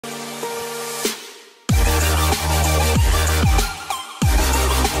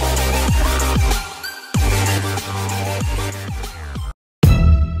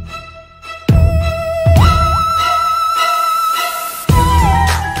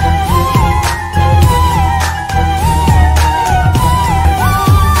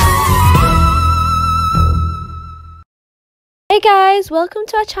welcome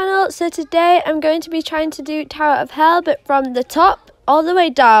to our channel. So today I'm going to be trying to do Tower of Hell, but from the top all the way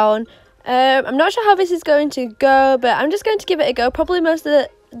down. I'm not sure how this is going to go, but I'm just going to give it a go. Probably most of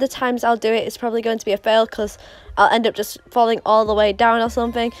the times I'll do it, it's probably going to be a fail because I'll end up just falling all the way down or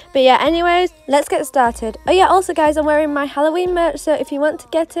something. But yeah, anyways, let's get started. Oh yeah, also guys, I'm wearing my Halloween merch, so if you want to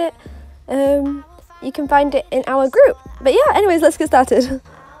get it, you can find it in our group. But yeah, anyways, let's get started.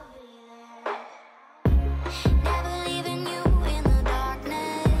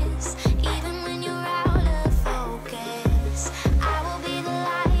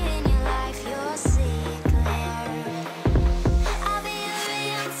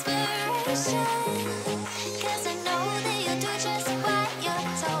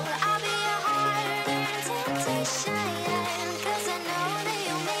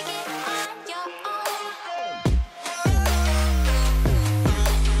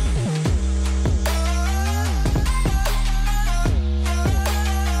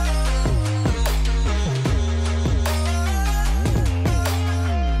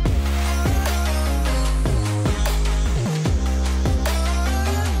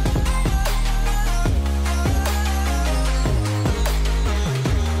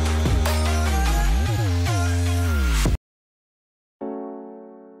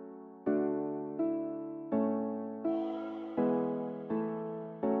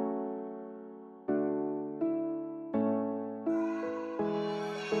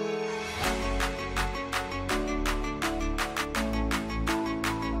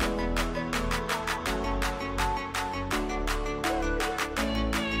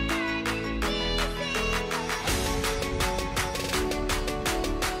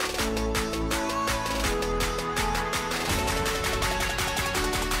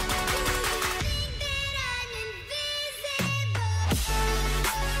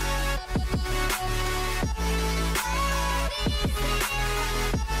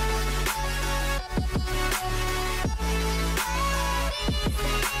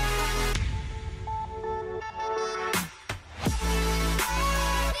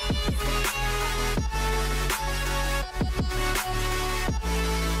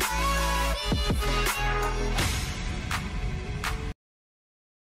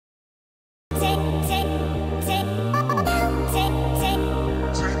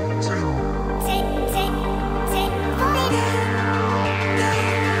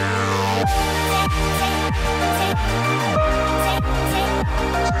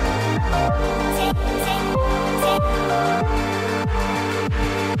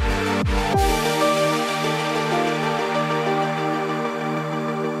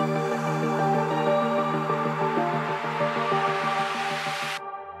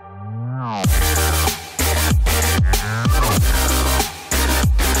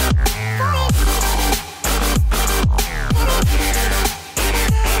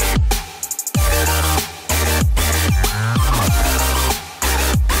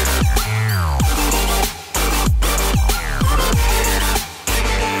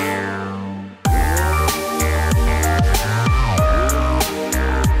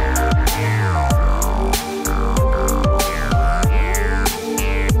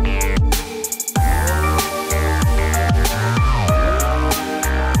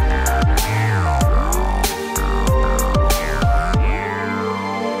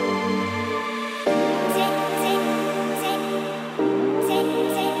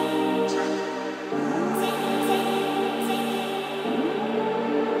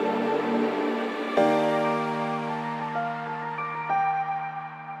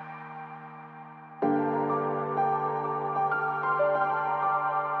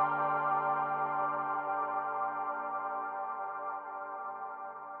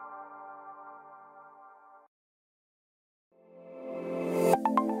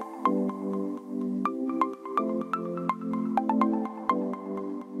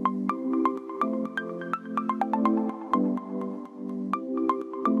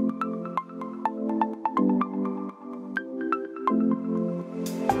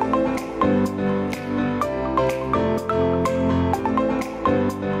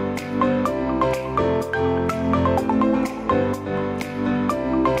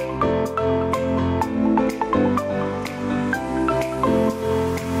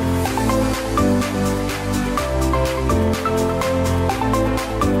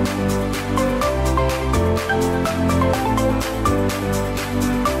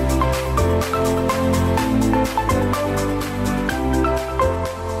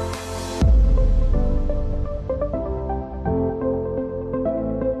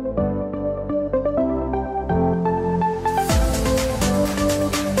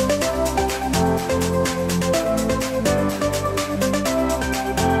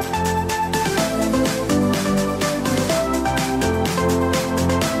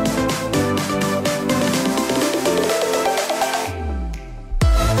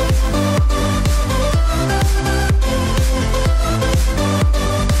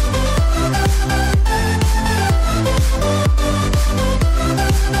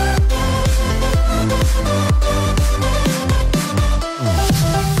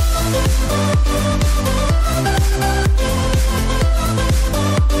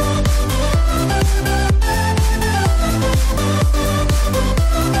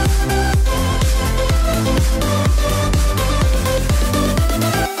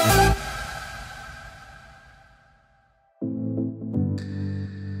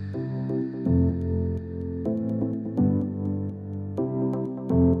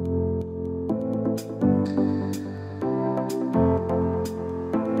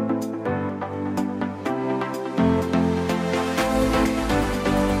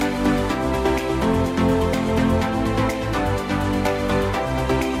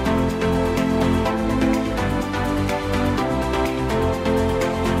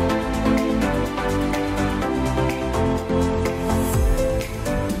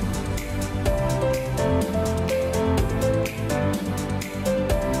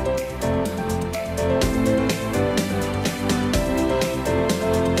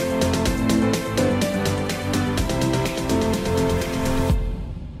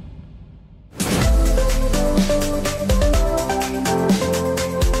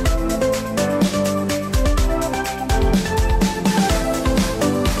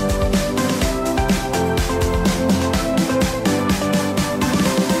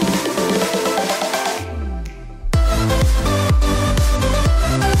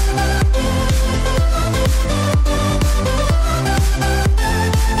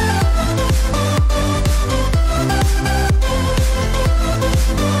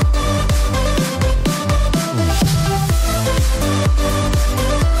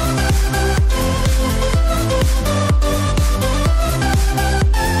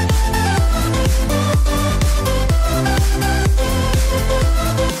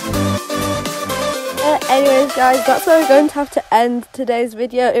 guys, that's where we're going to have to end today's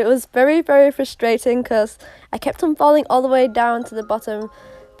video. It was very, very frustrating because I kept on falling all the way down to the bottom.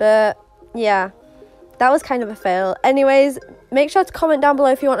 But yeah, that was kind of a fail. Anyways, make sure to comment down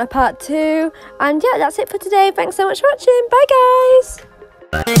below if you want a part 2. And yeah, that's it for today. Thanks so much for watching.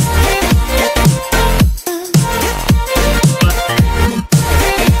 Bye guys.